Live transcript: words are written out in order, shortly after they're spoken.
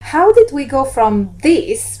how did we go from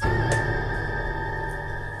this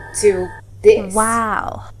to this?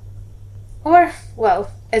 Wow. Or,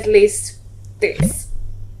 well, at least this.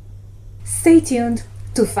 Stay tuned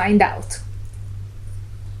to find out.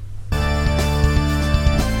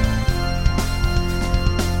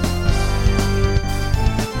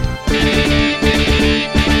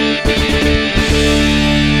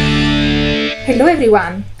 Hello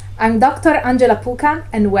everyone, I'm Dr. Angela Puca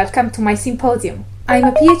and welcome to my symposium. I'm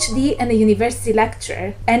a PhD and a university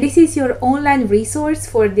lecturer, and this is your online resource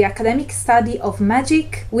for the academic study of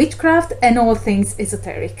magic, witchcraft and all things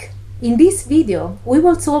esoteric. In this video, we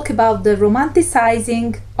will talk about the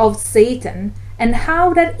romanticizing of Satan and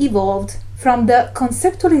how that evolved from the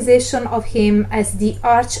conceptualization of him as the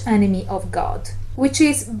arch-enemy of God, which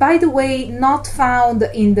is, by the way, not found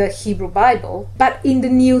in the Hebrew Bible, but in the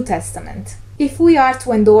New Testament, if we are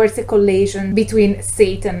to endorse a collation between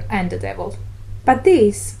Satan and the devil. But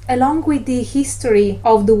this, along with the history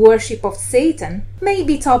of the worship of Satan, may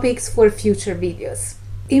be topics for future videos.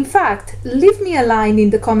 In fact, leave me a line in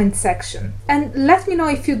the comment section and let me know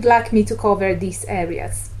if you'd like me to cover these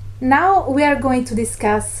areas. Now we are going to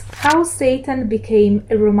discuss how Satan became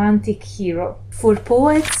a romantic hero for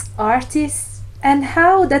poets, artists, and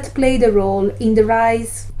how that played a role in the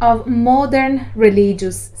rise of modern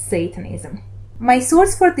religious Satanism. My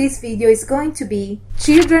source for this video is going to be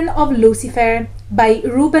Children of Lucifer by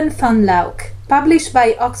Ruben van Lauk, published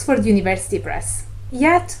by Oxford University Press.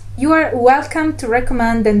 Yet, you are welcome to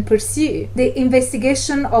recommend and pursue the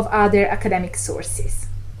investigation of other academic sources.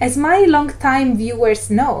 As my long-time viewers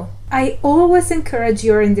know, I always encourage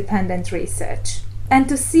your independent research and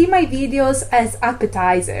to see my videos as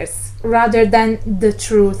appetizers rather than the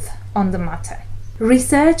truth on the matter.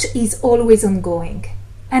 Research is always ongoing,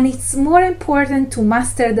 and it's more important to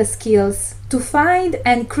master the skills to find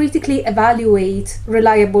and critically evaluate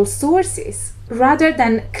reliable sources rather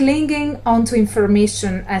than clinging onto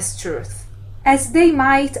information as truth, as they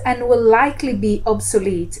might and will likely be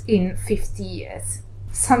obsolete in 50 years,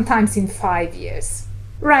 sometimes in 5 years.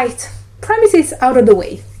 Right, premises out of the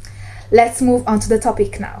way. Let's move on to the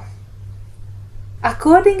topic now.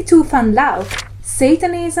 According to Van Lauk,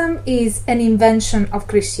 Satanism is an invention of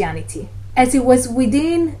Christianity, as it was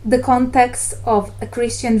within the context of a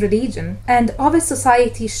Christian religion and of a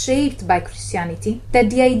society shaped by Christianity that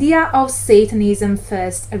the idea of Satanism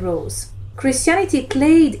first arose. Christianity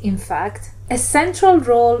played, in fact, a central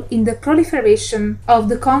role in the proliferation of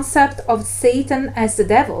the concept of Satan as the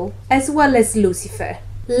devil, as well as Lucifer,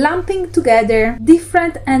 lumping together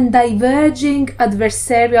different and diverging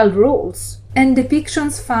adversarial roles and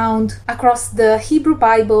depictions found across the Hebrew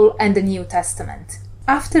Bible and the New Testament.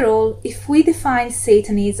 After all, if we define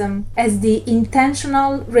Satanism as the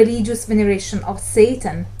intentional religious veneration of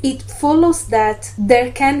Satan, it follows that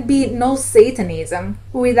there can be no Satanism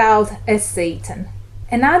without a Satan.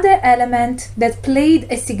 Another element that played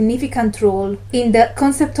a significant role in the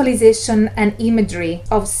conceptualization and imagery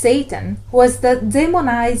of Satan was the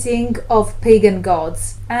demonizing of pagan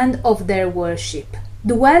gods and of their worship.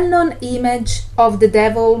 The well-known image of the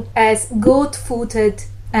devil as goat-footed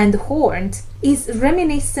and horned is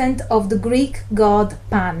reminiscent of the Greek god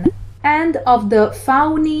Pan and of the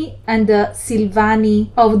Fauni and the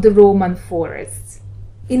Silvani of the Roman forests.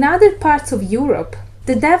 In other parts of Europe,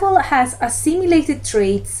 the devil has assimilated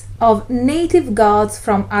traits of native gods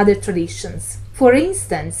from other traditions. For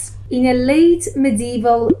instance, in a late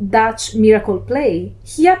medieval Dutch miracle play,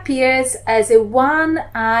 he appears as a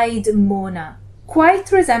one-eyed Mona,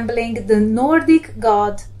 quite resembling the Nordic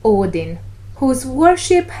god Odin, whose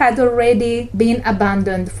worship had already been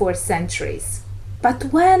abandoned for centuries. But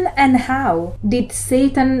when and how did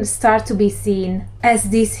Satan start to be seen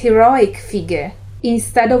as this heroic figure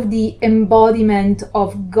instead of the embodiment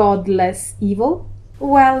of godless evil?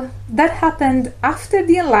 Well, that happened after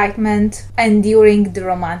the Enlightenment and during the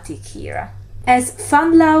Romantic era. As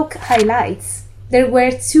Van Lauk highlights, there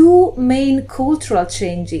were two main cultural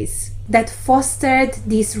changes that fostered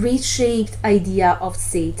this reshaped idea of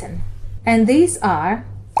Satan. And these are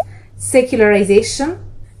secularization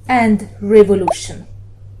and revolution.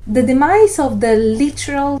 The demise of the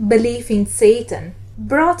literal belief in Satan,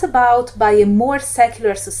 brought about by a more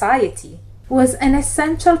secular society, was an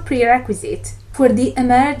essential prerequisite for the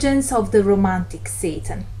emergence of the romantic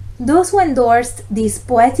Satan. Those who endorsed this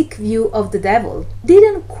poetic view of the devil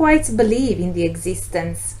didn't quite believe in the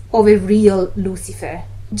existence of a real Lucifer,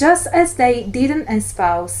 just as they didn't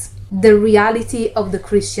espouse the reality of the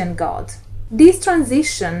Christian God. This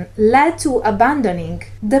transition led to abandoning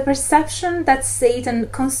the perception that Satan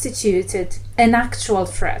constituted an actual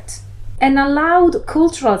threat and allowed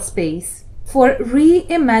cultural space for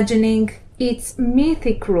reimagining its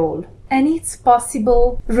mythic role and its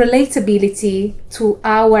possible relatability to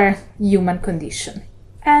our human condition.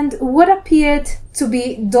 And what appeared to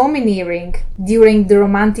be domineering during the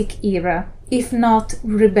Romantic era, if not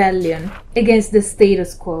rebellion against the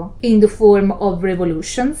status quo in the form of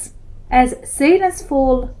revolutions, as Satan's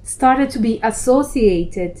fall started to be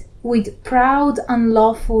associated with proud,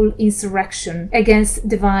 unlawful insurrection against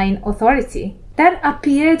divine authority, that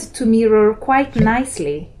appeared to mirror quite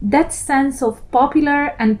nicely that sense of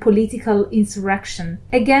popular and political insurrection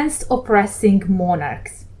against oppressing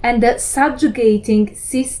monarchs and the subjugating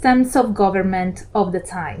systems of government of the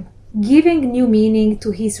time. Giving new meaning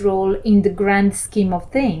to his role in the grand scheme of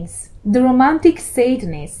things, the Romantic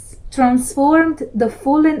Satanists transformed the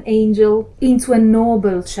fallen angel into a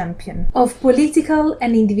noble champion of political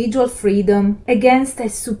and individual freedom against a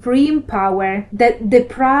supreme power that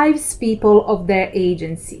deprives people of their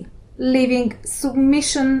agency, leaving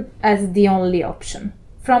submission as the only option.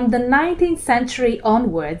 From the 19th century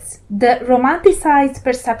onwards, the romanticized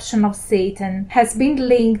perception of Satan has been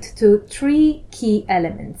linked to three key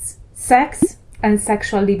elements: sex and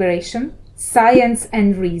sexual liberation, science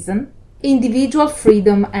and reason, individual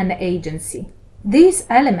freedom and agency. These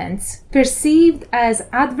elements, perceived as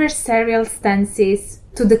adversarial stances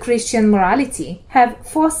to the Christian morality, have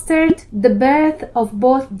fostered the birth of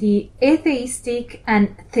both the atheistic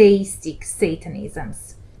and theistic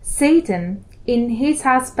Satanisms. Satan, in his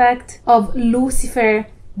aspect of Lucifer,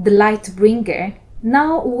 the light bringer,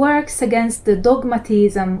 now works against the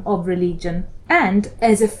dogmatism of religion, and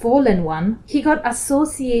as a fallen one, he got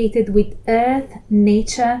associated with earth,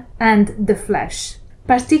 nature, and the flesh,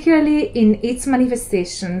 particularly in its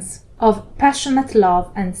manifestations of passionate love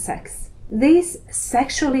and sex. This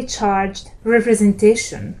sexually charged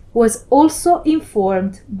representation was also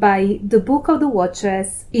informed by the Book of the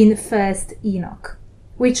Watchers in 1st Enoch,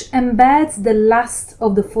 which embeds the lust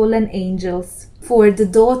of the fallen angels for the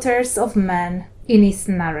daughters of man in its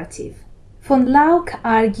narrative. Von Lauck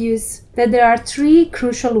argues that there are three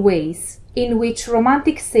crucial ways in which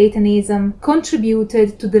Romantic Satanism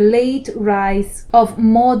contributed to the late rise of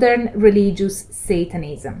modern religious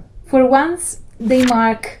Satanism. For once, they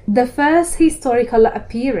mark the first historical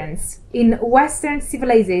appearance in Western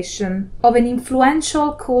civilization of an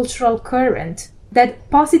influential cultural current that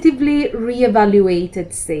positively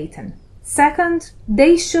re-evaluated Satan. Second,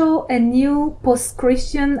 they show a new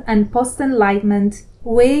post-Christian and post-Enlightenment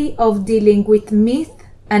way of dealing with myth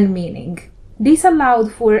and meaning. This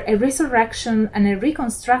allowed for a resurrection and a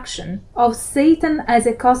reconstruction of Satan as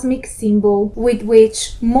a cosmic symbol with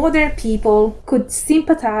which modern people could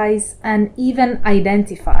sympathize and even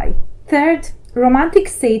identify. Third, Romantic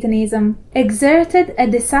Satanism exerted a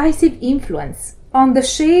decisive influence on the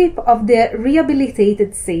shape of the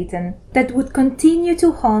rehabilitated Satan that would continue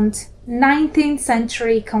to haunt 19th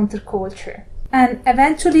century counterculture and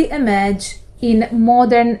eventually emerge in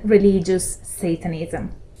modern religious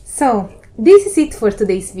Satanism. So, this is it for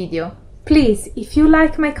today's video. Please, if you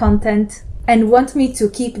like my content and want me to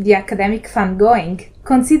keep the academic fun going,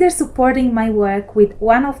 consider supporting my work with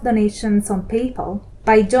one-off donations on PayPal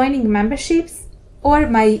by joining memberships or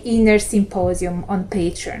my inner symposium on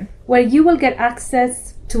Patreon, where you will get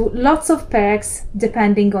access to lots of perks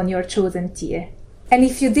depending on your chosen tier. And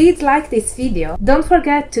if you did like this video, don't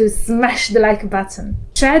forget to smash the like button,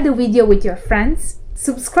 share the video with your friends,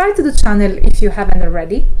 subscribe to the channel if you haven't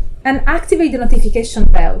already, and activate the notification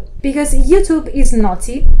bell, because YouTube is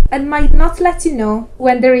naughty and might not let you know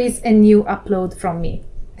when there is a new upload from me.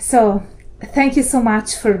 So, thank you so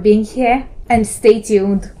much for being here, and stay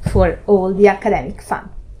tuned for all the academic fun.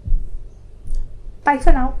 Bye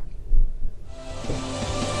for now.